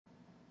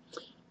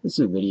This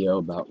is a video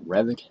about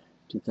Revit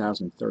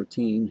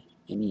 2013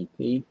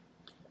 MEP,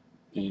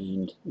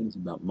 and it's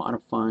about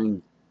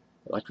modifying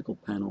electrical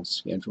panel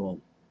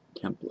schedule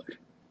template.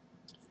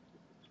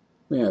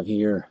 We have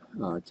here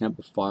a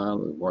template file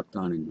that we worked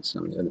on in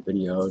some of the other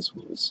videos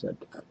where we set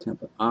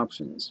template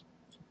options,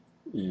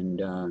 and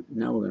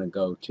now we're going to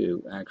go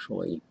to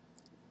actually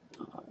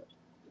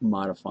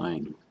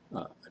modifying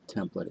a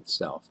template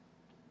itself.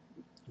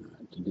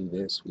 To do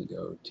this, we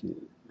go to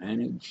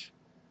Manage,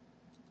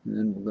 and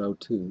then we'll go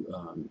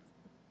to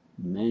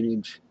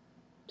Manage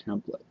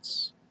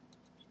Templates.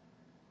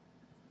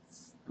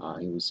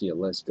 You will see a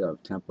list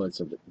of templates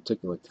of the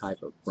particular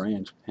type of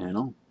branch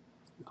panel,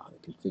 the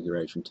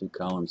configuration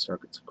 2-column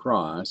circuits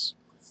across,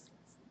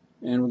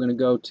 and we're going to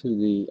go to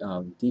the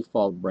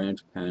default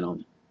branch panel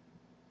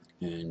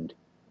and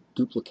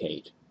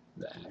duplicate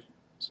that.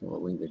 So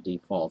we'll leave the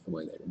default the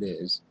way that it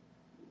is,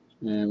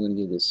 and I'm going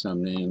to give this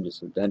some name,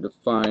 just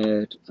identify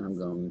it. I'm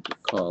going to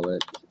call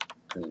it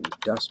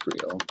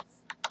industrial.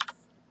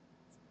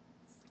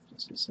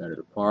 Just to set it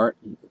apart,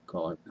 you could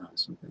call it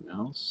something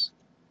else.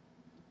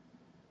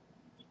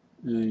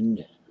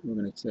 And we're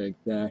going to take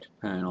that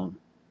panel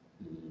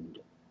and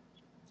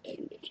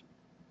edit it.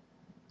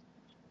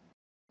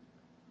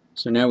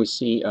 So now we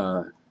see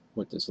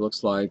what this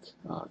looks like.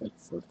 It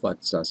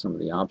reflects some of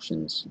the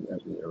options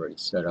that we already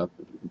set up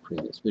in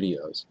previous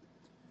videos.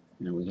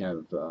 And we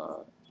have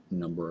a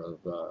number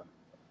of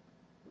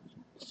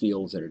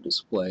fields that are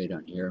displayed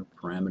on here,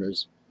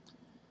 parameters.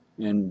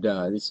 And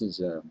this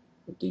is a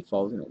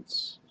default, and it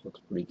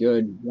looks pretty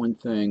good. One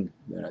thing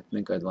that I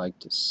think I'd like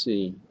to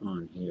see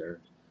on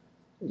here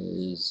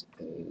is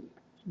a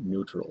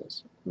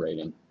neutrals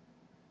rating.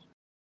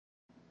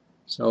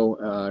 So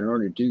in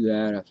order to do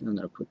that, I think I'm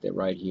going to put that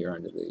right here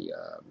under the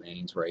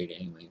mains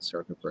rating, main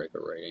circuit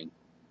breaker rating.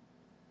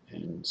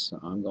 And so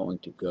I'm going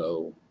to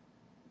go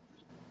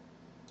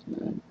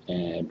and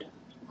add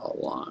a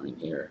line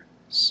here.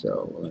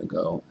 So we're going to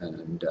go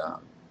and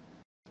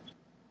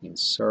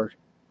insert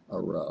a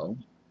row,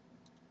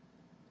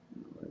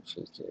 which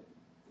is to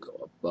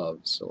go above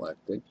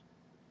selected.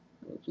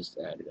 We just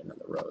added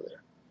another row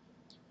there.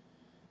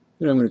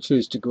 Then I'm going to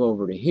choose to go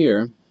over to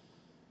here,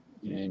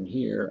 and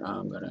here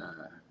I'm going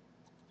to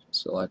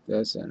select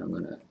this, and I'm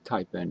going to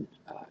type in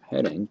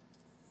heading.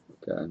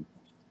 Okay, I'm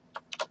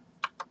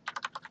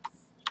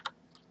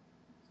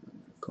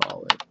going to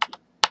call it.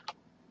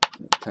 I'm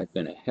going to type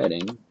in a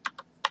heading.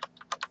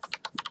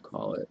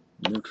 Call it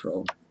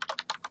neutral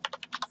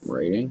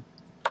rating.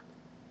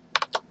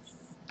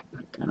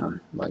 I kind of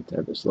like to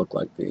have this look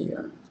like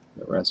the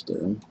rest of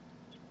them.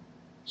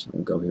 So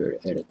I'm going to go here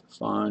to edit the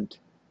font.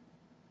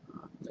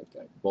 Make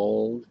that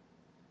bold,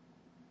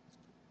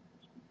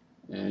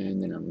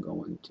 and then I'm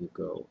going to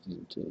go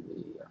into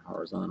the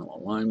horizontal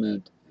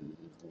alignment and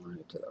align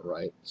it to the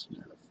right, so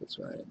now it fits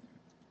right in there.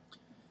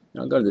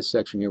 Now I'll go to this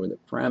section here where the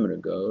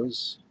parameter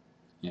goes,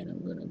 and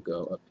I'm going to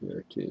go up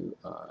here to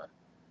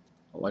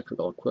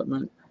electrical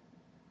equipment,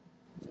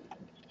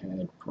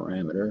 add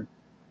parameter,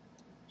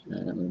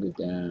 and I'm going to go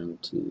down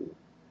to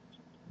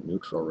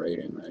neutral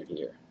rating right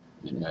here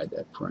and add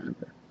that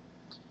parameter.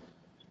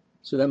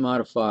 So that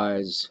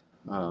modifies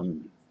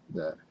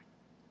the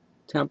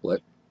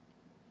template,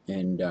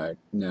 and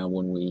now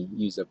when we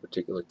use a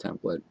particular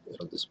template,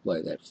 it'll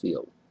display that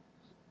field.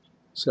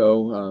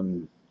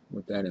 So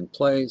with that in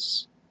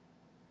place,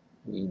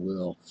 we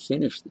will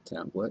finish the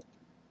template.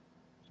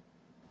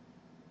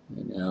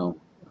 And now,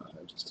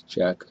 just to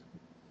check,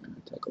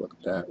 take a look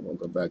at that. We'll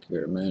go back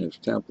here to Manage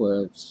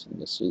Templates, and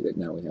you'll see that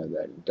now we have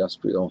that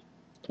industrial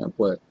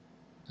template.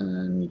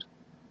 And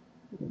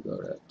we'll go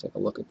to take a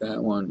look at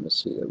that one. We'll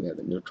see that we have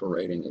the neutral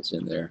rating is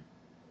in there,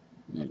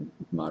 and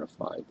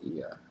modify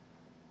the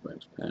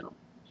branch panel.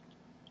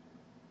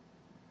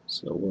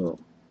 So we'll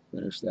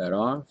finish that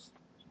off,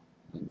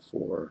 and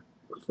for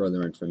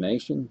further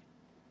information,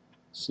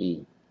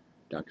 see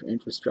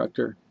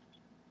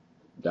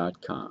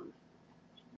drinfrastructure.com.